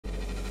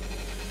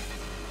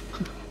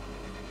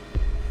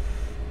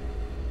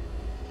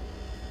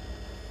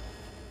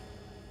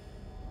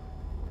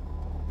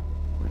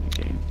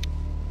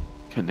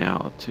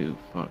Canal too.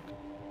 Fuck.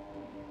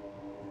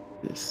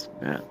 This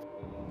map.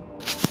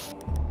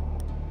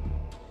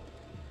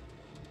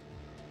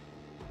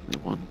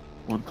 Only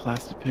one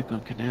class to pick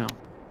on Canal.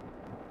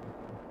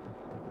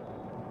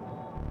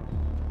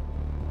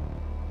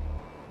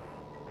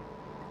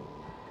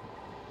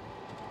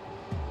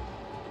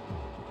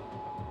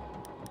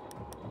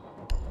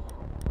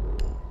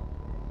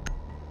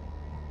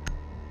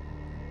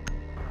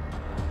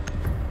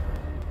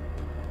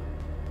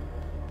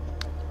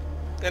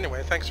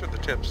 Anyway, thanks for the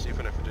tips,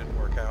 even if it didn't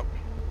work out.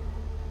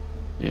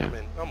 Yeah. I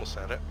mean, almost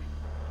had it.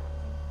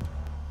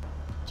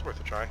 It's worth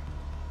a try.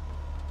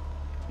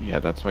 Yeah,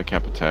 that's why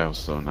Capitao is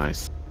so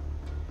nice.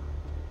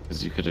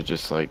 Because you could have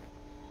just, like,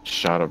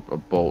 shot a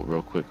bolt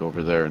real quick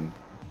over there and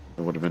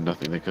there would have been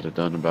nothing they could have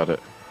done about it.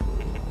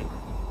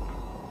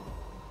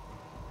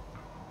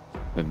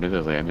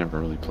 Admittedly, I never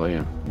really play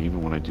him.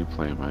 Even when I do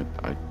play him,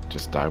 I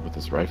just die with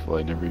his rifle.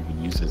 I never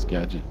even use his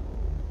gadget.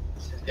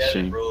 His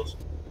gadget rules.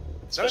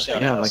 Especially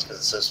on house, because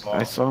it's so small.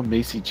 I saw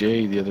Macy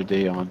J the other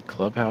day on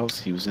Clubhouse.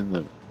 He was in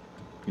the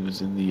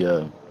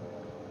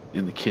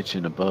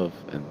kitchen above,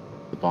 and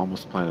the bomb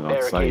was planted on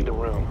site.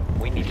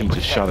 He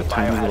just shot a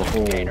tiny little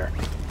hole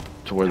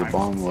to where the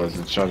bomb was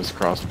and shot his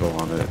crossbow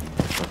on it and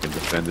fucking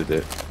defended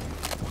it.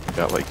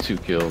 Got like 2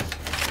 kills.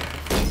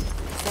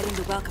 Setting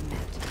the welcome mat.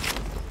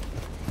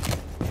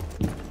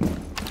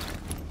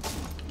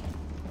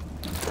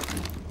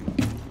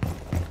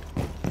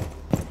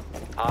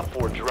 Op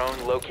 4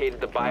 drone located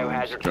the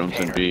biohazard drones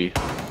container. in B.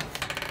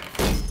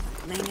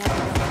 Laying out the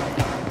welcome mat.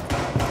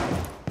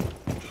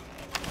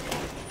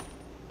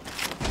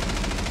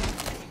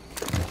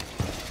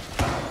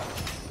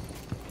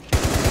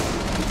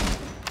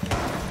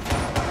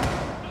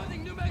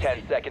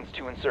 Seconds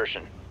to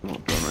insertion. Oh,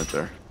 drone right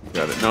there.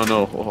 Got it.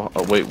 No.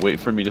 Oh, wait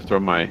for me to throw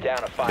my.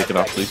 Take it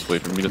off, please.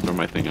 Wait for me to throw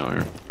my thing out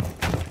here.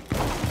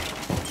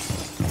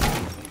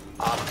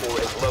 Op 4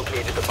 has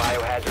located the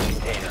biohazard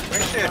container.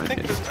 Actually,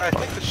 I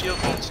think the shield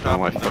won't stop.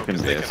 Oh, I them, though, fucking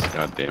 'cause they missed. can-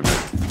 God damn it.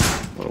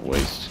 What a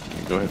waste.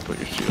 Go ahead and put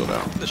your shield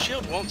out. The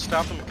shield won't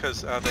stop them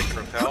because they can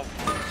repel.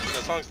 And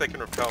as long as they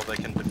can repel, they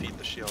can defeat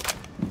the shield.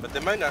 But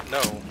they might not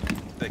know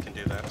they can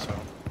do that, so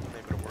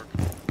maybe it'll work.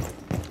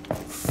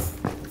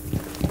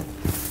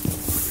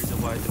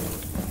 Reason why I do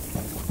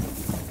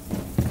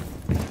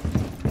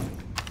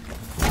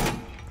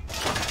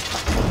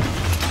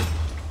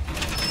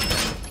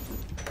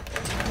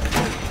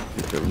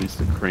If at least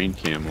the crane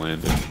cam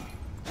landed.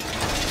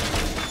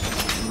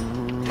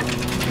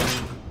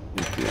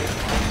 It did.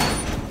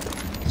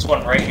 There's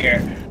one right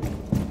here.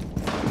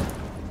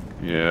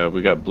 Yeah,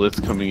 we got Blitz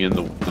coming in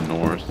the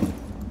north.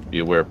 Be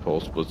aware,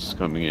 Pulse. Blitz is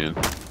coming in.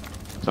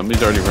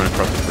 Somebody's already run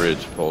across the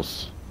bridge,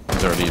 Pulse.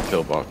 He's already in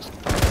pillbox.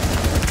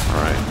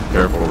 Alright,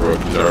 careful,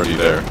 Rook. He's already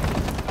there.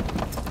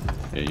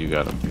 Yeah, you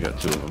got him. You got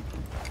 2 of them.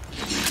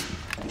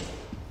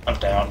 I'm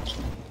down.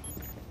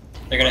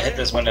 They're gonna hit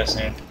this window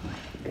soon.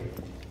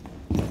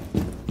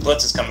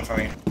 Blitz is coming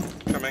from you.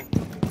 Coming.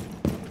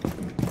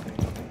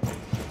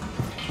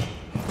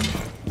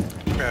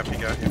 Crap, he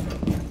got you.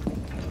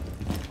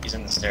 He's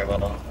in the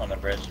stairwell on the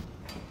bridge.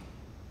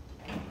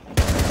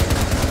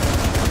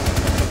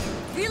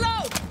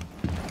 Reload!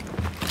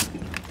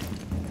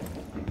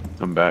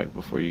 Come back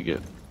before you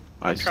get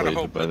isolated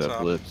hold by Blitz that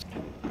off. Blitz.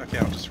 Okay,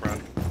 I'll just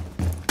run.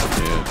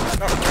 Yeah.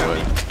 Oh, Go crap.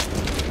 ahead.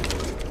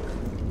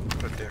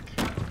 What a dick.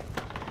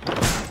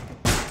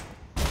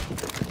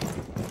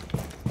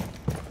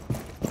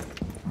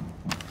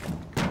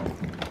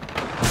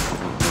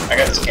 I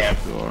got this cam.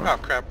 Oh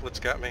crap, Blitz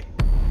got me.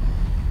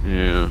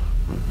 Yeah,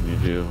 what can you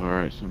do?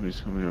 Alright,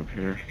 somebody's coming up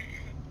here.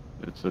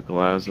 It's a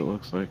glass, it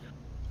looks like.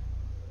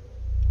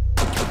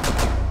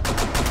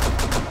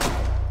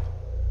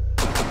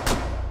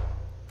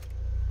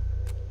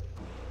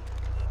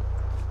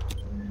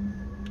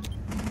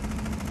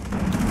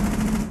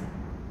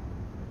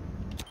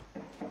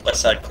 Left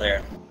side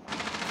clear.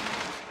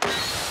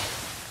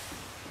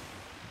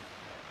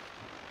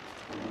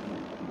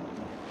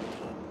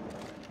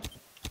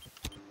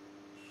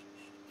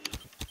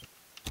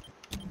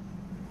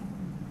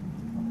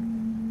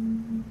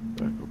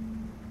 Back up.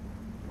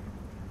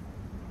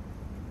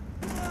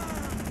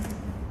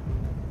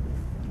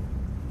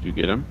 Did you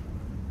get him?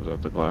 Was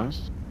that the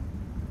glass?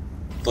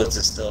 Blitz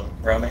is still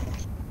roaming.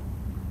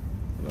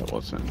 That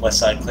wasn't. West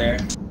side clear.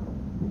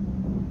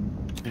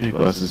 Hey,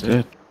 glass is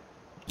dead.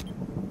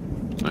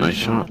 Nice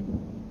shot.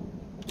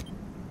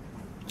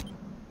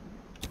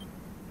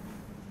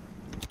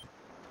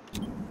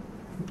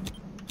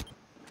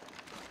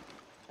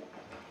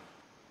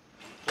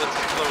 Blitz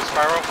is below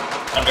spiral.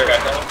 Under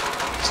echo.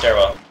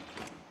 Stairwell.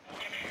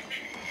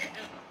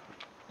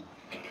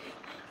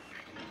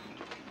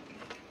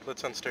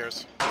 Blitz on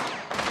stairs.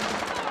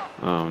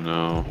 Oh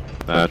no.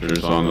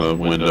 Thatcher's on the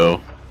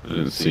window. I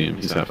didn't see him,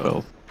 he's half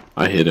health.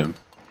 I hit him.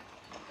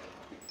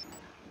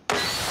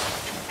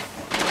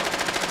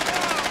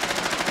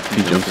 If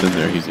he jumps in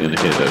there, he's gonna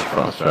hit a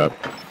cross trap.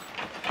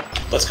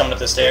 Blitz coming up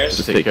the stairs.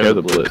 Just take care of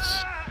the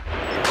Blitz.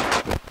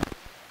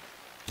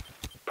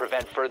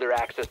 Prevent further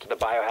access to the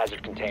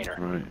biohazard container.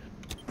 Right.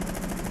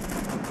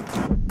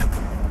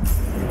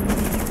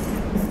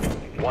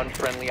 One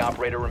friendly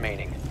operator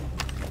remaining.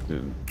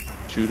 Dude,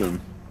 shoot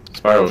him.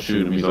 Spiral,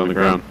 shoot him. He's on the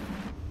ground.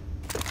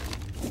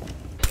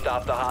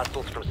 Stop the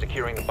hostiles from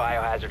securing the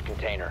biohazard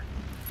container.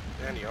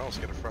 And you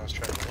almost get a frost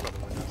trap in one of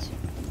the windows.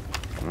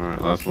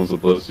 Alright, last one's a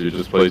blitz. You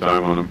just play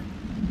time on him.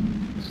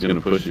 He's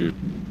gonna push you.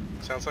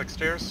 Sounds like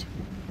stairs.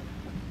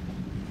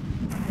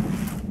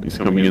 He's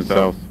coming in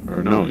south.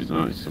 Or no, he's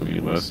not. He's coming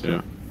in west,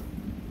 yeah.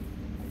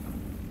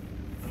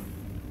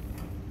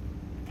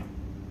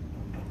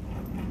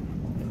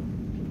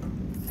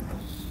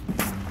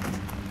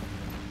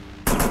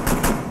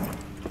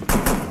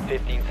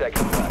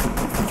 Seconds left.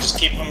 Just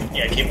keep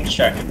him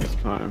distracted. It's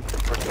time.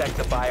 Protect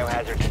the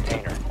biohazard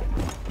container.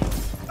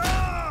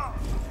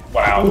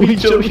 Wow.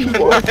 Nice job. You should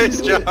have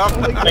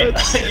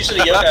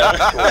yelled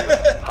at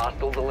him.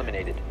 Hostiles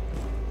eliminated.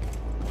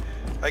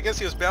 I guess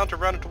he was bound to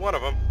run into one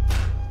of them.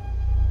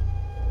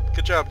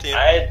 Good job, team.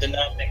 I did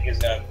not think he was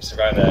gonna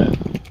survive that.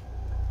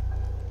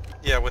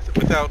 Yeah,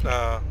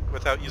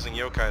 without using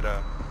yokai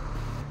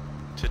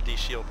to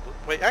de-shield.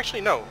 Wait,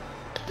 actually no.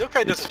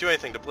 Yokai doesn't do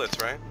anything to blitz,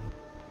 right?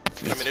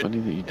 It's I mean, funny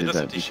that you did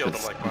doesn't that de-shield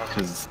because, him like Bob.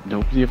 because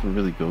nobody ever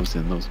really goes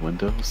in those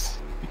windows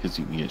because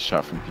you can get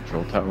shot from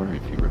control tower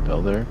if you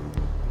repel there.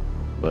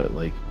 But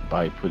like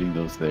by putting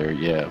those there,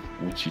 yeah,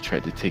 when she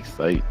tried to take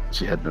sight,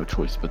 she had no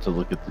choice but to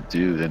look at the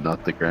dude and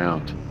not the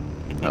ground.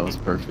 That was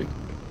perfect.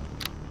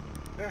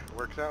 Yeah, it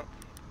worked out.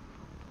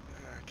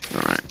 Okay.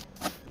 Alright.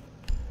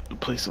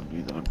 Play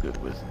something that I'm good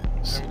with.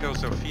 Then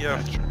goes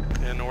Sophia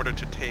in order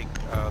to take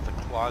the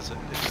closet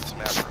if it's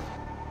map room.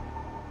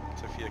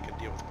 Sophia can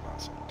deal with the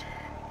closet.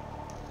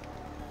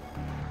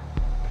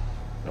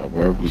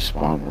 Wherever we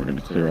spawn, we're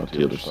gonna clear out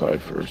the other side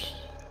first.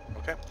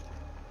 Okay.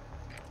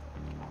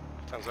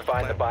 Sounds like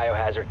Find the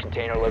biohazard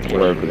container location.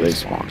 Wherever they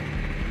spawn.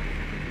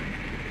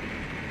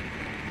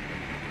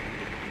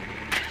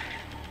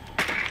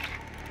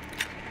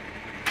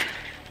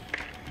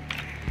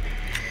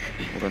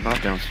 Well, they're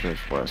not downstairs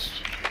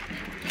west.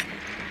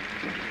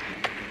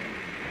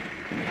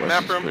 West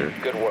Map is room. clear.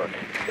 Good work.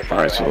 The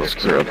Alright, so biohazard let's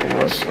clear up the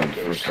container west is on the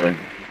first thing.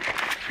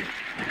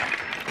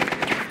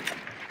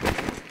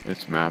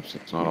 It's maps,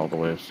 it's not all the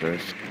way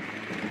upstairs.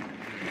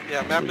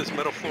 Yeah, map is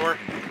middle floor,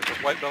 the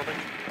white building.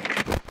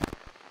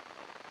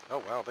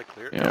 Oh wow, they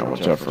cleared. Yeah,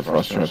 watch out for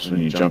frost traps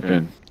when you jump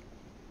in.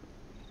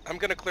 I'm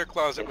gonna clear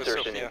closet with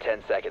Insertion Sophia. in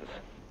 10 seconds.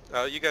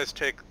 You guys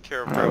take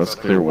care of Alright, let's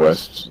building. clear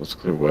west. Let's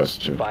clear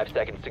west too. 5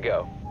 seconds to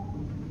go.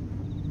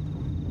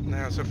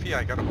 Now, Sophia,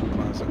 I got a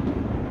closet.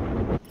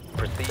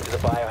 Proceed to the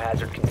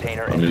biohazard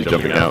container I'm and just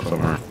jumping out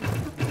somewhere.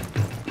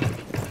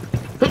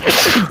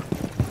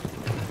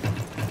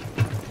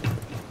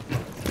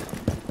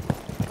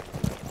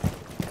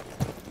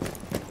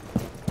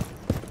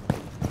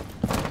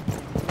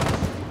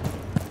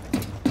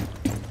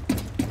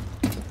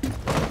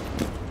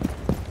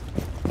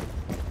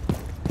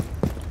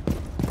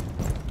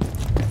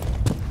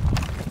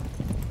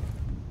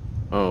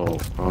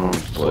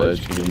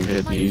 Sledge, can you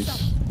hit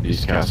these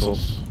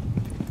castles?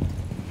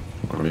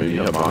 Or maybe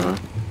Habana?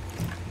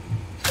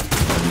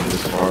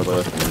 This far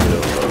left in the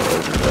middle,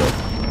 over the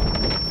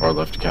far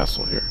left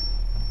castle here.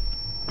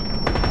 I'm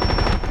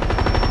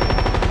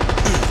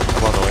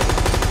on the way.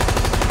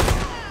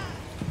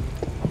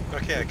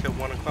 Okay, I killed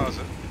one in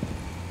closet.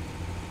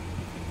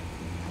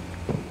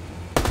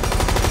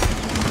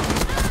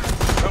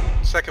 Oh,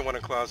 second one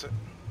in closet.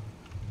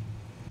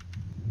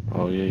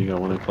 Oh yeah, you got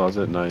one in the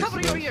closet? Nice.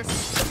 Cover your ears.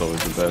 That's always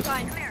the best.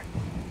 Fine, clear.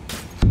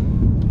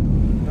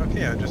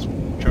 Okay, I just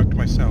choked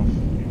myself.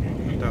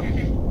 I'm done.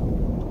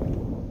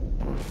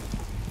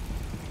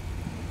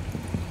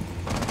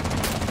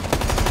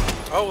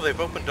 Oh, they've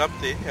opened up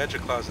the edge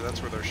of closet.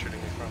 That's where they're shooting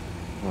me from.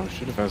 Oh, I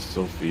should have asked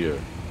Sophia.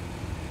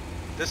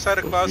 This side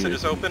of closet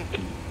is open.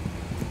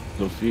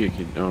 Sophia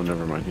can... Oh,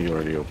 never mind. He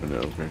already opened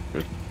it. Okay,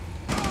 good.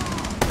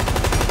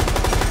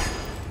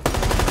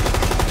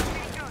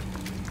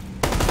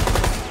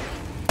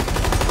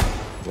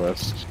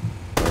 West.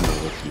 I know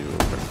that's you.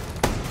 Okay.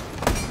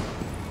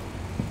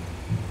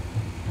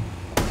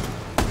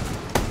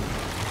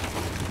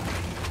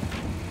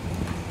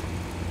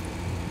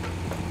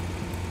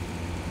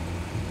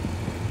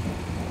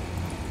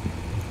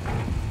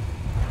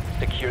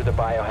 secure the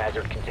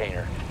biohazard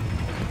container.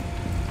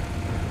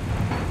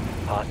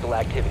 Hostile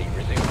activity.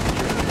 Resume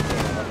security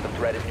once the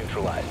threat is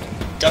neutralized.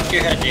 Duck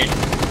your head, dude.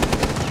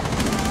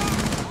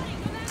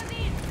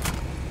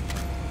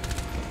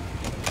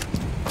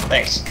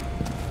 Thanks.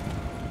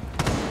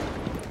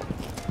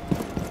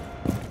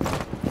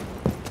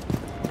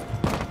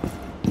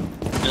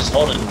 Just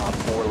hold it. Op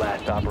 4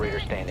 last operator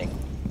standing.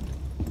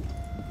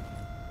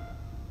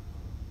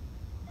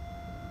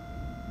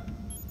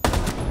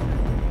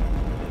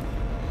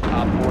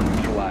 Op 4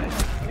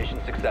 neutralized.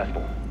 Mission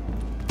successful.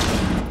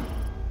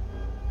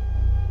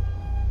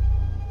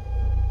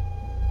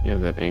 Yeah,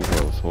 that angle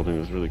I was holding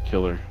was really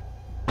killer.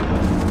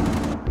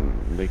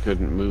 They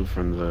couldn't move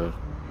from the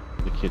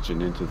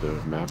kitchen into the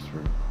maps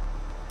room.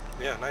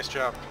 Yeah, nice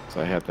job. So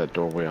I had that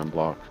doorway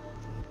unblocked.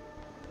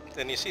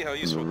 And you see how from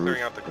useful the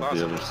clearing roof out the of closet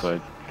the other is.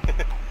 side.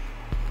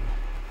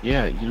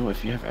 Yeah, you know,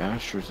 if you have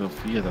Ash or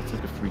Zofia, that's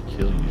like a free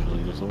kill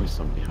usually. There's always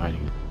somebody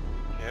hiding it.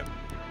 Yep.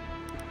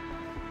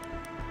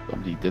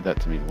 Somebody did that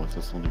to me once.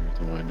 That's the only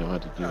reason why I know how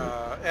to do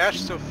it. Ash,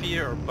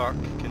 Sophia, or Buck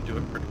can do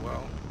it pretty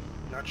well.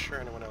 Not sure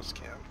anyone else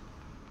can.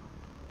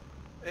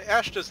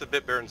 Ash does the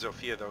bit better than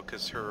Zofia though,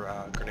 because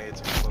her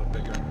grenades explode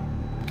bigger.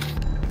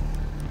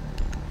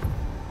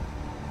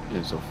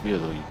 Yeah, Zofia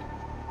though, you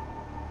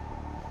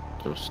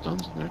throw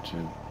stuns in there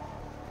too.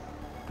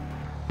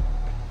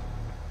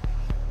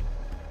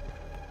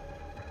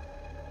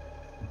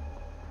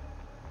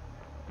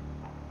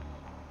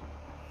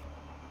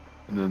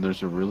 And then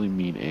there's a really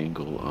mean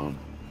angle,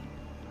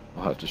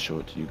 I'll have to show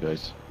it to you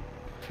guys.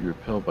 If you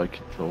repel by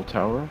control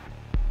tower,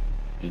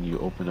 and you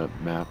open up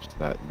maps,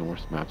 that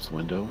north maps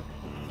window,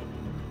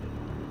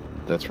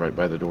 that's right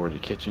by the door to the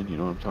kitchen, you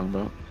know what I'm talking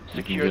about?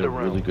 You can Secure get the a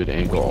room. really good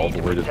angle all the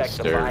way to the Protect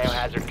the stairs.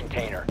 biohazard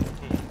container.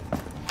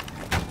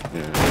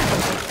 Yeah.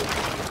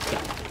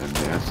 And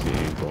that's the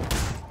angle.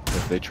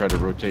 If they try to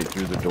rotate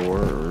through the door,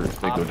 or if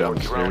they go down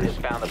the drone stairs,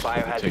 has found the you can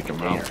biohazard take them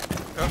container.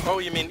 out. Oh,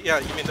 you mean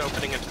the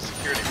opening into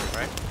security room,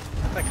 right?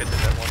 I think I did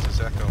that once as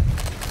Echo.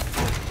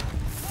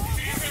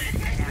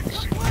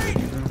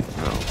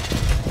 No.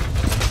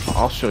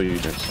 I'll show you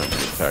next time we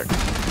attack.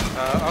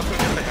 I'll go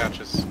get the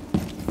hatches.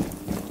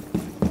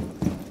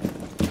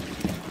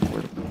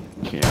 Where the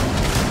camp?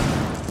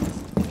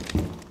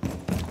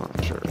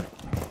 Not sure.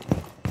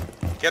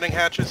 Getting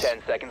hatches.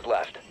 10 seconds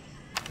left.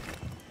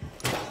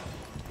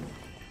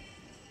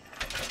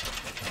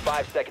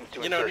 5 seconds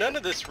to You know, insertion. none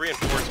of this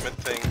reinforcement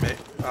thing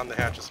on the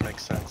hatches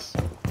makes sense.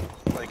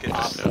 Like, it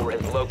Op just 4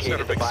 has sort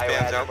located of the expands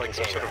biohazard out like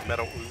some container. sort of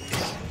metal ooze.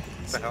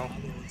 What the hell?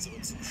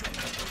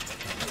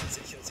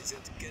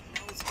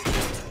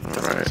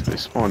 Alright, they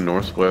spawn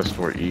northwest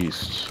or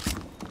east.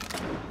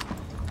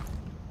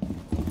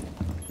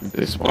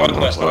 They spawn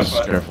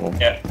northwest, careful.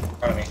 Yeah, in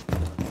front of me.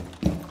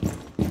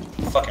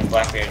 Fucking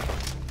Blackbeard.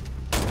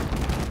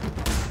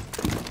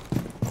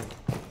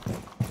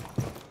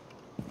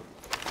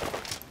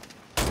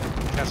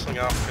 Canceling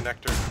off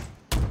connector.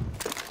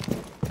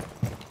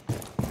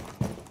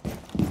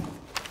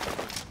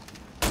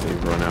 They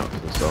run out to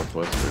the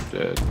southwest,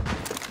 they're dead.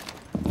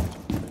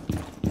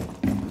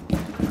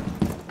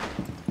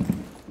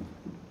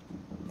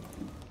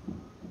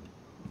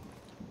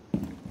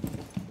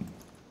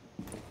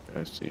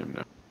 I see him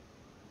now.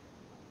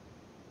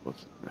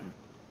 What's his name?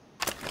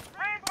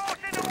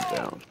 Put him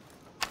down.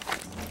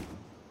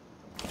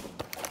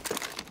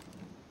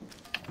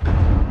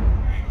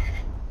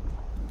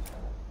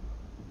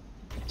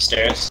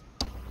 Stairs.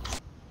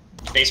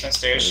 Basement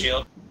stairs,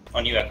 shield.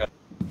 On you, Echo.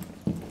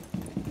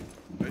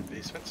 Wait,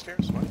 basement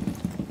stairs? What?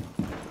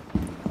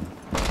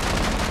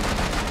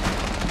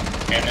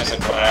 And there's a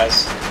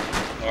glass.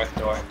 North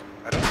door.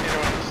 I don't see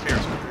anyone on the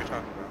stairs. What are you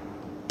talking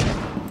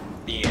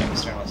about? The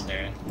external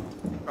stairs.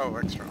 Oh,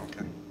 extra,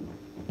 okay.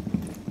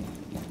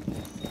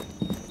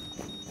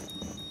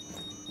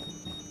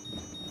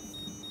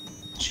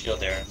 Shield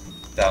there.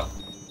 Val.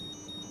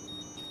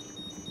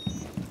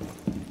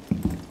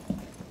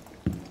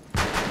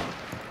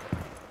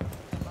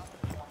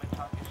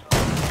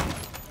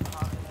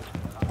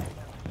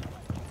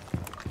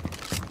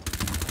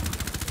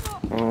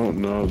 Oh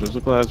no, there's a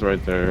glass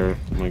right there.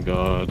 Oh my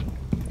god.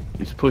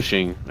 He's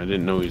pushing. I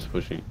didn't know he was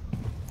pushing.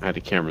 I had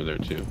a camera there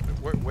too.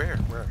 Where?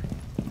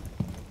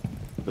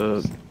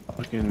 The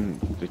fucking,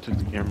 they took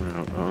the camera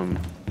out.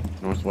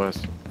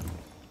 Northwest.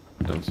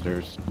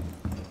 Downstairs.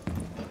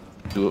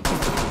 Do it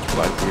with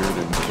Blackbeard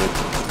and shit.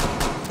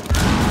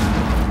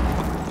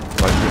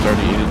 Blackbeard's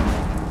already eaten.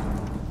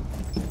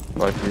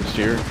 Blackbeard's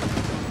here.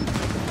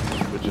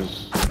 Which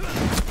is...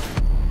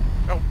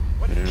 Oh,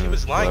 what? Yeah, He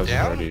was lying Glass is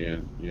down? already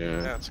in.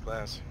 Yeah. Yeah, it's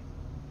glass.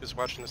 He was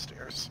watching the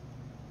stairs.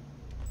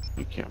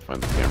 You can't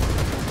find the camera.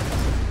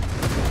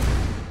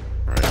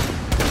 Alright.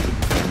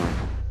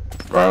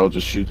 Ryle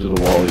just shoot through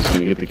the wall, he's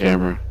gonna get the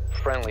camera.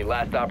 Friendly,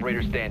 last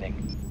operator standing.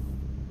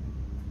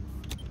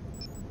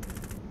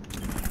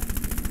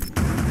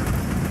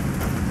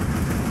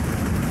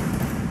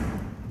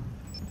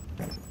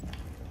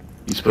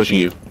 He's pushing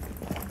you.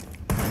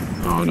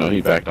 Oh no,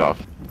 he backed off.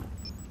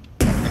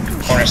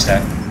 Corner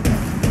stack.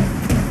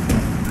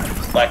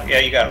 Black. Yeah,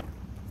 you got him.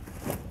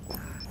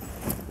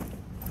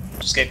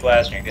 Just get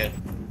glass and you're good.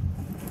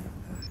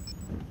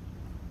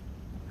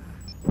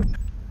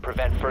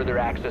 Prevent further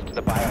access to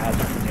the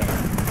biohazard container.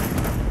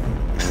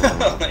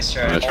 Nice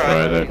try. Nice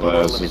try, that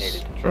glass is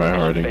Eliminated.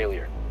 try-harding.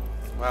 Failure.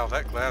 Wow,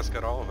 that glass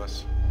got all of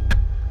us.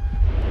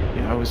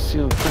 Yeah, I was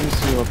trying to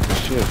seal up the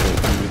shit,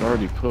 but we'd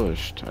already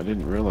pushed. I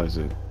didn't realize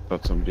it.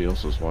 Thought somebody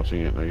else was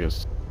watching it, and I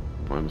guess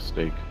my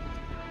mistake.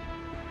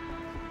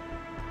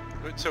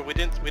 So we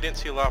didn't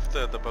seal off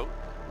the boat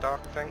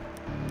dock thing?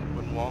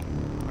 Wooden wall?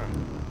 Oh.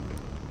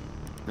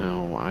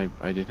 No, I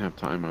didn't have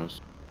time. I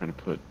was trying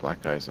to put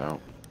black guys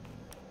out.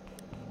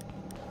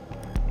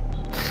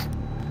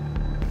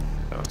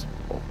 That was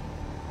cool.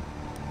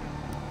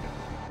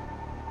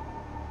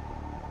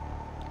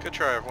 Good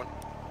try, everyone.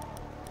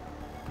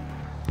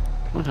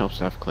 What helps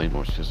to have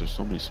claymores, because there's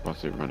so many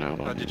spots they run out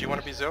on. Did you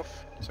want to be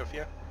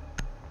Sophia?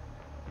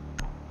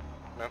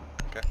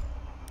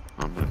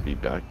 I'm gonna be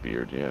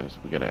Blackbeard, yes.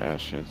 We got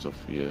Ash and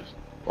Sophia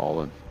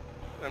balling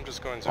I'm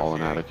just going out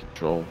Zofia of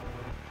control.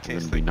 We're case gonna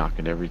they- be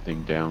knocking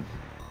everything down.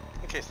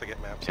 in case they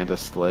get maps. And a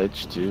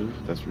sledge too?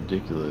 That's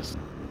ridiculous.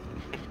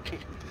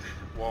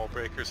 Wall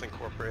Breakers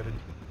Incorporated.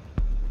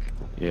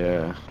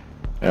 Yeah.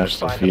 Ash,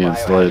 Find the Sophia, and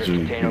biohazard Sledge, and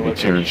container we be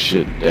tearing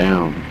location. shit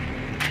down.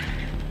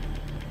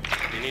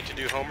 If you need to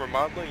do home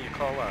remodeling, you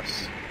call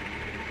us.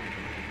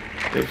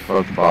 They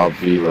fuck Bob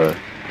Vila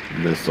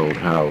in this old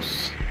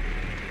house.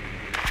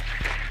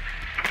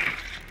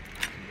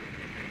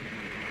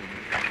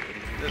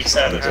 This East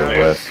side old of To the the house,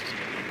 west.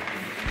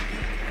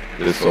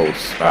 This old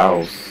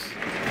spouse.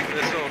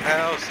 this old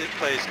house, it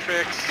plays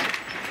tricks.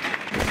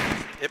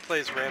 It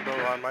plays Rambo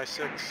on my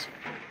 6.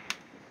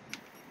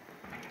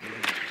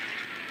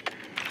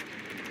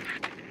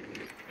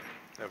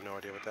 I have no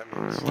idea what that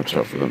means. Alright, watch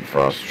out for them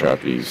frost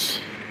trappies.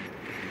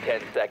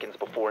 10 seconds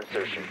before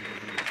insertion.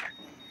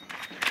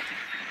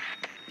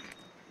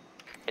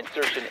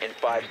 Insertion in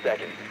 5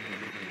 seconds.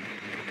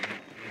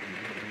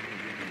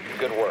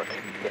 Good work.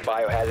 The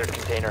biohazard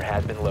container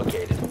has been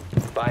located.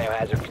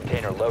 Biohazard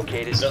container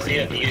located.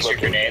 Sophia, use your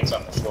grenades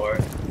on the floor.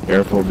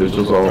 Careful,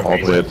 Vigil's all the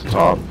way at the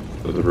top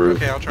of the roof.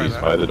 Okay, I'll try He's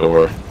that. by the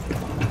door.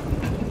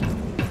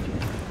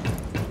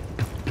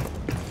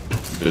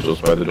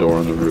 Vigil's by the door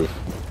on the roof.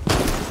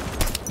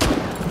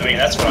 I mean,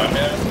 that's what I'm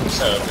doing.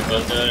 So if we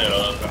both do it,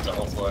 it'll open up the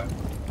whole floor.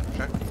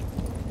 Okay.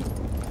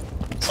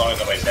 As long as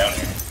nobody's down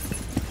here.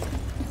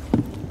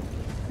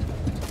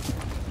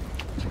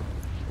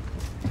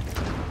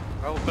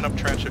 I'll open up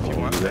trench if you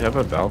want. Do they have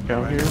a Valk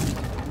out here?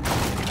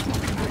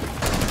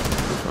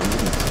 I'm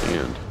gonna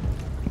stand.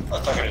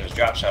 Motherfucker just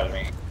drop shot at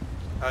me.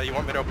 You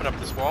want me to open up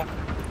this wall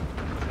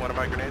with one of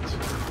my grenades?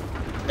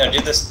 No, do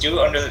this. Do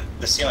it under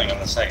the ceiling on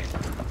the site.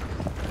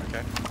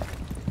 Okay.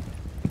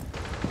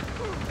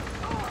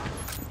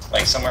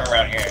 Like somewhere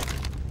around here.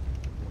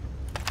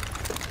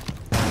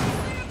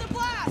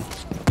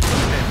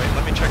 Okay, wait,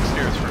 let me check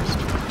stairs first.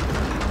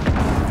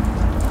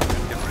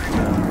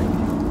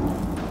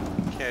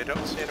 Okay, I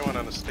don't see anyone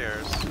on the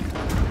stairs.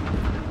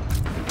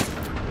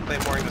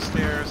 Claymoring the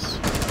stairs.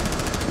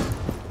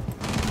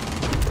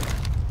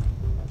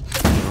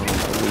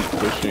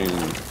 Pushing.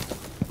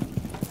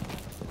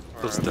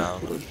 Alright. down.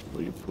 Push. What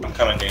are you I'm pushing?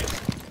 coming, dude.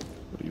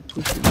 What are you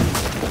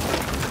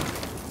pushing?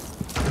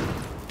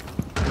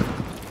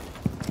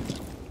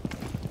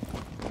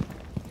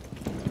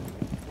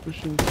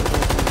 Pushing.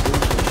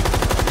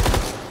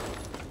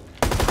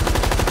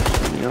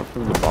 Coming out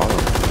from the bottom.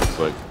 It's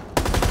like,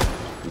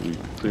 can we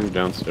clear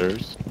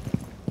downstairs?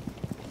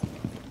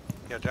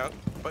 Yeah, down.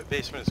 But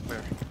basement is clear.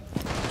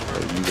 Or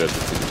you guys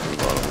are taking from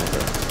the bottom.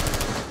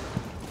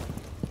 Okay.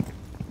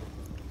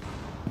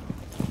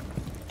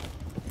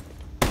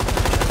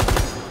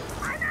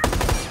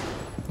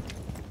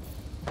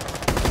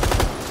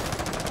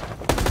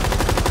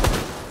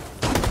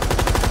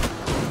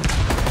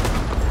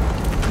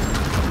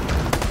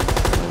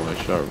 Oh,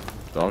 I shot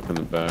Doc in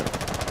the back.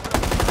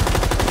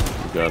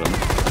 You got him.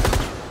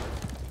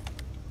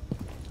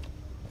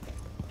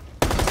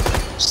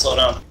 Slow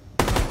down.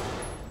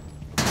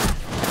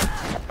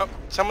 Oh,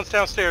 someone's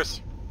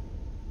downstairs.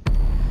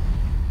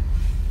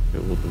 Okay,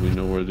 well, do we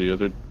know where the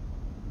other...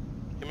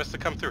 He must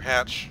have come through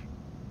hatch.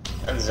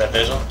 And is that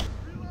visual?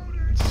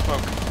 It's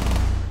smoke.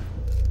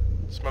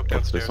 Smoke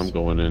What's downstairs. this? I'm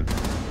going in.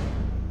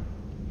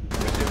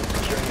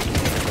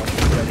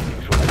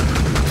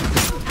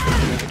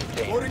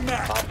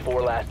 Op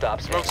 4 last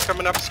stop. Smoke's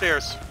coming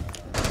upstairs.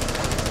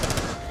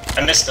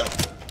 I missed him.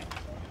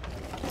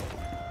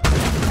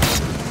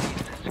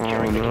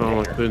 Oh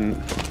no, I couldn't.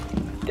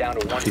 Down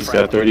to 1 He's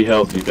friendly. got 30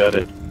 health, you got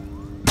it.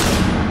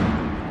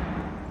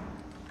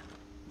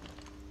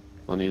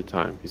 Plenty of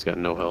time, he's got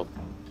no health.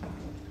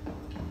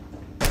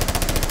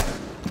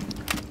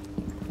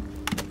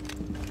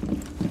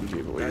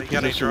 Gave away your You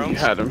got any position, you drones?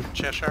 had him.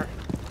 Cheshire?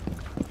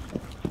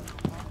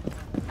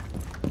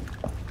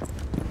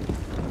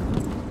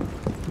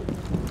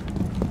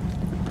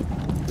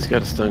 He's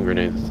got a stun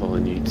grenade, that's all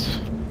he needs.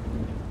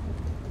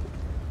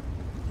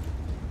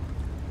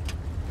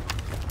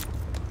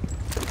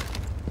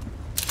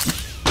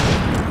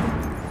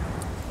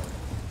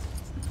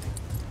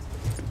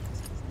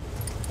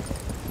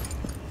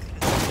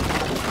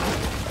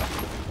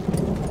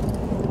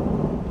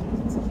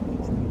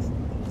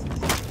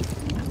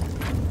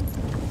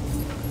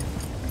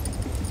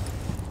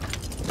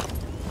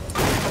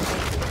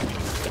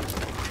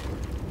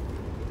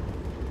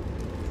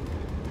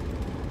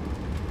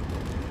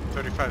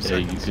 Yeah,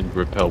 seconds. you can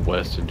repel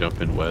west and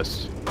jump in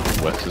west.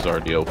 West is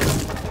already open.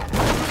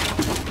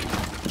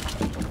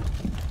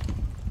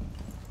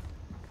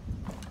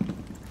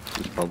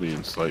 He's probably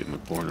in sight in the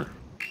corner.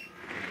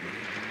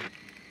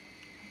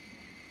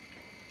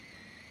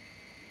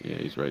 Yeah,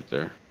 he's right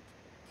there.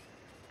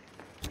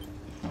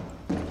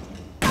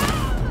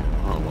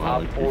 Oh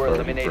wow. Op 4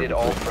 eliminated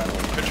all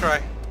friendly. Good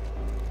try.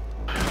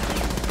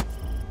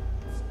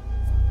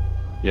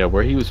 Yeah,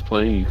 where he was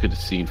playing, you could have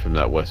seen from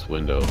that west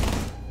window.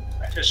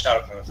 I just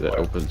shot him from the That floor.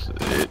 opens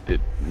it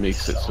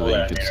makes it so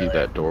that you can see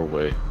that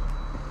doorway.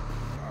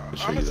 I'll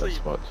show you Honestly, that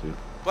spot too.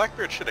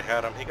 Blackbeard should have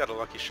had him. He got a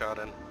lucky shot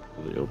in.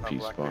 The OP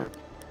spot. Blackbeard.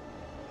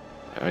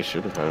 I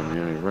should have had him.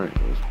 Yeah, you're right.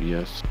 It was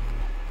BS.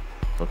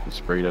 Fucking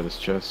sprayed at his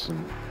chest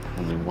and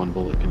only one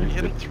bullet You connected.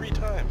 hit him 3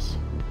 times.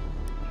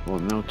 Well,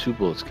 no, 2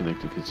 bullets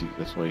connected because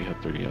that's why he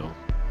had 30 L. Yeah.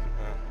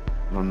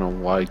 I don't know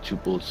why 2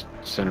 bullets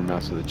center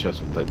mass of the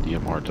chest with that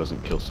DMR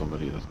doesn't kill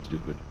somebody. That's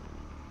stupid.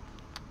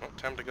 Well,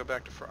 time to go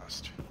back to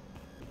Frost.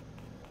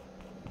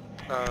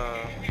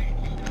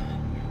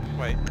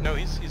 Wait, no,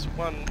 he's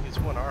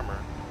one armor.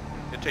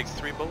 It takes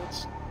 3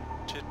 bullets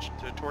to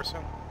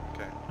torso?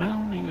 Okay. I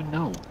don't even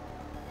know.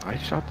 I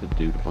shot the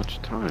dude a bunch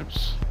of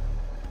times.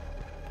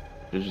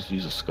 If I just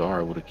used a scar,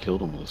 I would have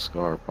killed him with a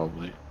scar,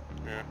 probably.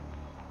 Yeah.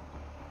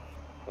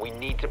 We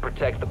need to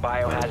protect the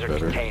biohazard Better.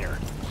 container.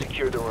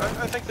 Secure the room.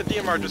 I think the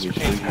DMR just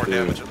retains more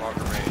damage at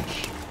longer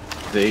range.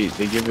 They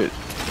give it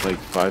like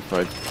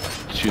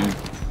 5.52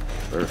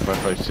 or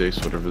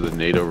 5.56, whatever the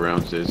NATO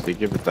rounds is. They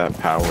give it that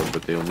power,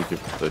 but they only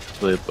give the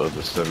clip of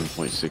the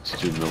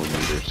 7.62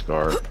 millimeter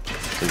scar.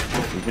 So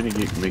if you're gonna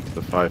make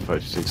the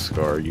 5.56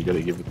 scar, you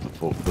gotta give it the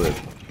full clip.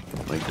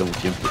 Like, don't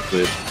gimp the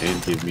clip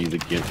and give me the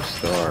gimp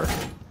scar.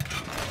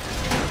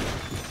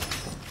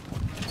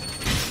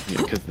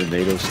 Because the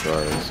NATO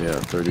scar is,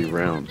 30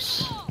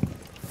 rounds.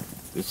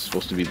 It's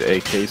supposed to be the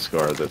AK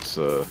scar that's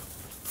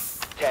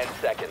 10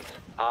 seconds.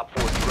 Op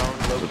 4 drone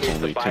it's located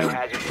only the 10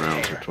 biohazard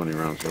rounds or container. 20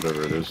 rounds,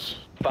 whatever it is.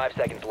 5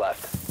 seconds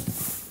left.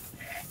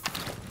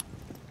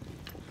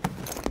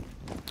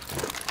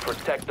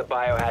 Protect the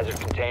biohazard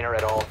container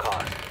at all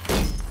costs.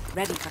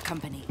 Ready for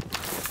company.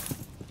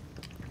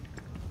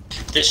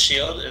 This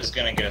shield is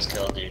gonna get us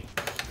killed, dude.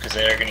 Because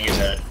they're gonna use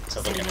it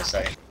to look into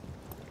sight.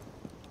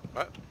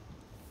 What?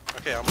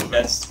 Okay, I'll move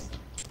That's.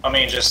 I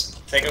mean, just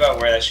think about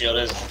where that shield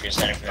is if you're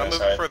standing from I'll the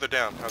move other it side. further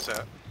down. How's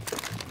that?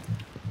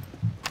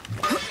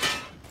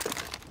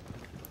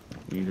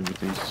 Need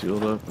everything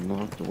sealed up and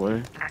locked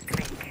away.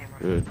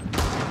 Good.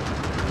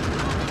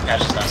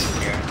 Patch is not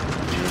secure.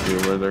 Any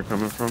idea where they're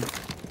coming from?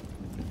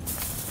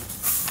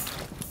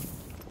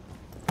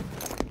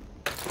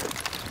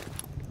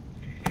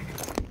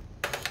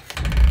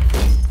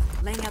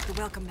 Laying out the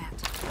welcome mat.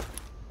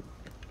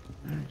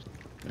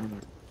 Down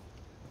there.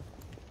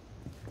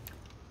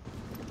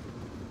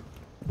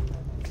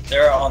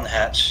 They're all on the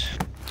hatch.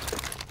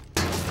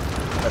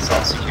 That's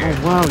all secure.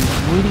 Oh wow,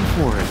 he's waiting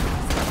for it.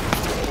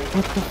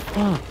 What the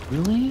fuck?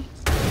 Really?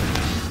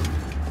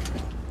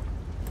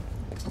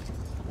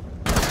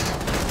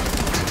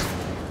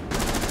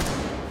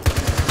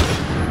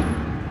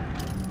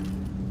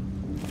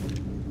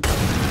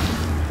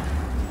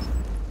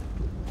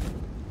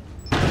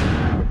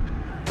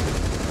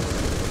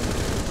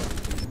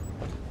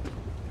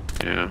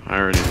 Yeah, I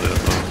already lit him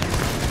up.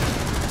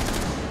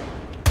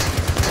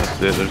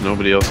 That's it, there's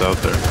nobody else out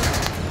there.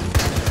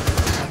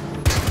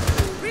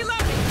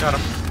 Got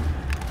him.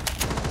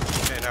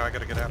 Okay, now I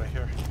gotta get out of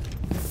here.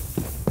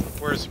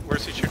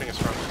 Where's he shooting us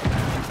from?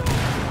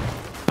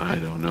 I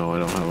don't know, I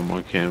don't have him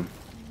on cam.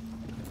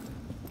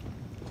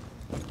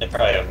 They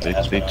probably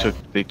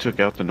don't They took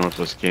out the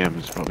northwest cam,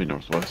 it's probably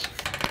northwest.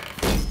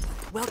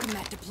 Welcome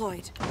mat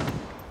deployed.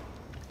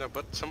 No,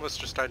 but some of us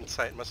just died in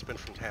sight. Must have been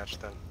from Hatch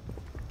then.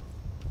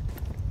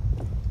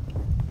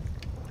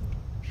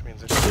 Which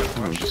means it's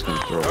I'm just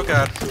gonna throw Oh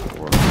god.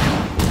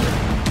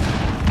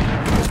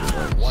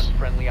 One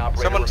friendly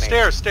operator Someone,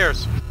 remaining.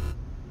 stairs!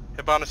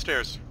 Hibana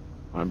stairs.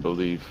 I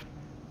believe.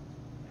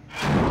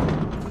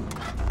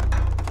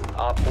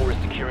 Op 4 is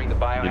securing the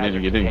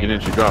biohazard Get in,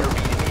 container. she dropped.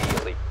 Intervene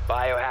immediately.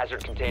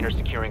 Biohazard container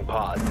securing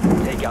pod.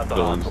 Take out the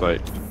Still in hostile.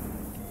 sight.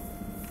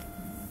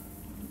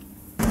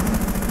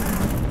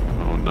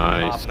 Oh,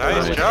 nice. Nice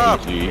Op 4 job.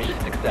 GG. mission You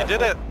successful.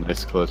 did it!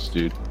 Nice clutch,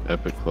 dude.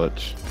 Epic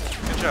clutch.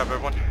 Good job,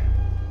 everyone.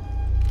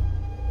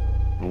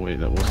 Oh wait,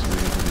 that was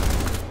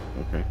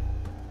okay.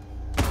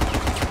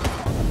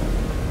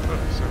 Oh,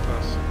 so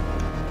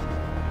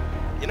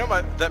close. You know,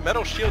 that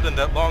metal shield in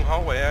that long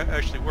hallway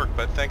actually worked,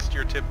 but thanks to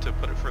your tip to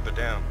put it further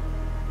down.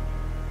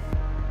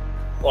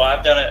 Well,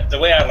 I've done it. The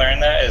way I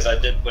learned that is I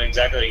did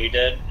exactly what you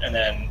did, and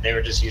then they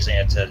were just using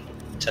it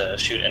to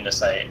shoot into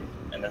sight,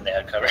 and then they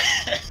had cover.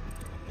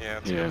 Yeah,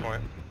 that's a good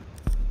point.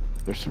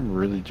 There's some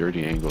really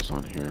dirty angles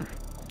on here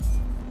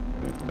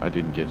that I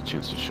didn't get a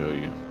chance to show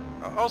you.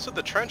 Also,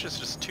 the trench is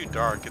just too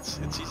dark. It's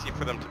easy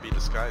for them to be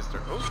disguised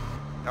there. Oh,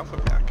 Alpha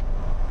pack.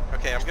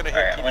 Okay, I'm gonna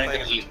Alright, keep I'm gonna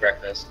go playing. eat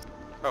breakfast.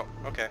 Oh,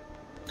 okay.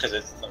 Because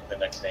it's the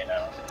next day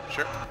now.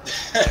 Sure.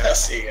 I'll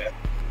see ya.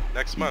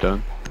 Next You month.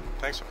 done?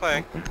 Thanks for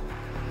playing. Okay.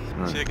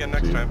 All See you right, again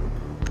next see ya. time.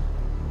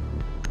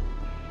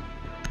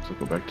 So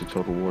go back to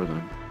Total War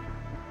then.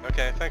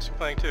 Okay, thanks for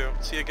playing too.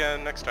 See you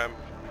again next time.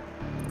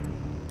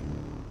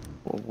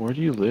 Well, where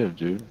do you live,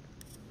 dude?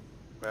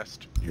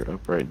 West. You're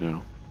up right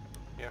now.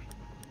 Yeah.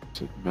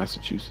 Is it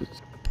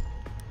Massachusetts?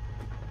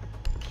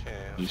 Okay.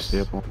 You stay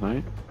up all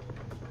night?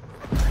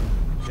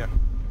 Yeah.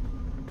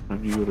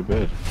 When do you go to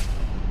bed?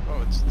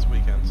 Oh, it's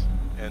weekends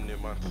and new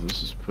month. Oh,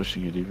 this is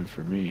pushing it even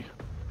for me.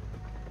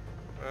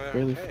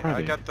 Barely Hey, I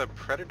Friday. got the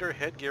Predator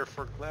headgear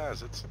for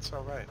glass. It's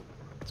all right.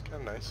 It's kind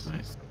of nice.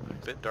 Nice,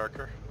 nice. Bit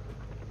darker.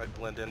 I'd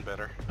blend in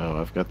better.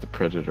 Oh, I've got the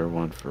Predator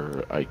one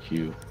for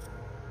IQ.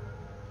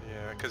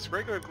 Yeah, because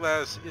regular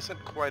Glass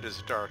isn't quite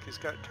as dark. He's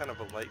got kind of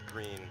a light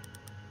green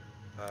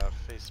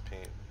face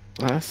paint.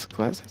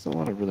 Glass has a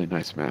lot of really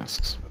nice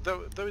masks.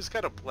 Though he's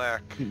got a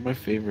black. My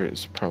favorite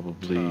is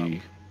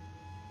probably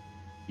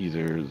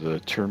either the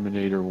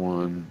Terminator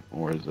one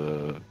or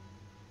the.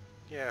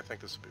 Yeah, I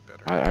think this would be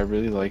better. I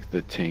really like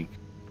the tank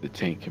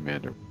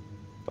commander,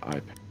 the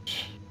eye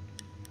patch.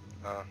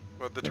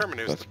 Well, the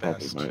Terminator's That's the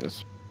best. probably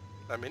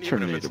my I mean, even if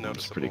Terminator it's one's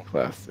noticeable. pretty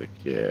classic.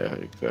 Yeah,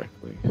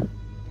 exactly.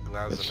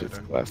 That shit's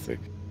Glazometer. classic.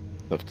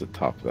 Tough to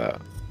top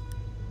that.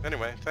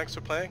 Anyway, thanks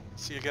for playing.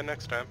 See you again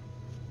next time.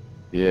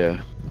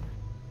 Yeah.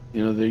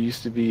 You know, there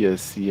used to be a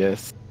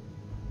CS,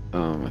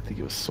 I think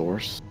it was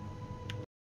Source,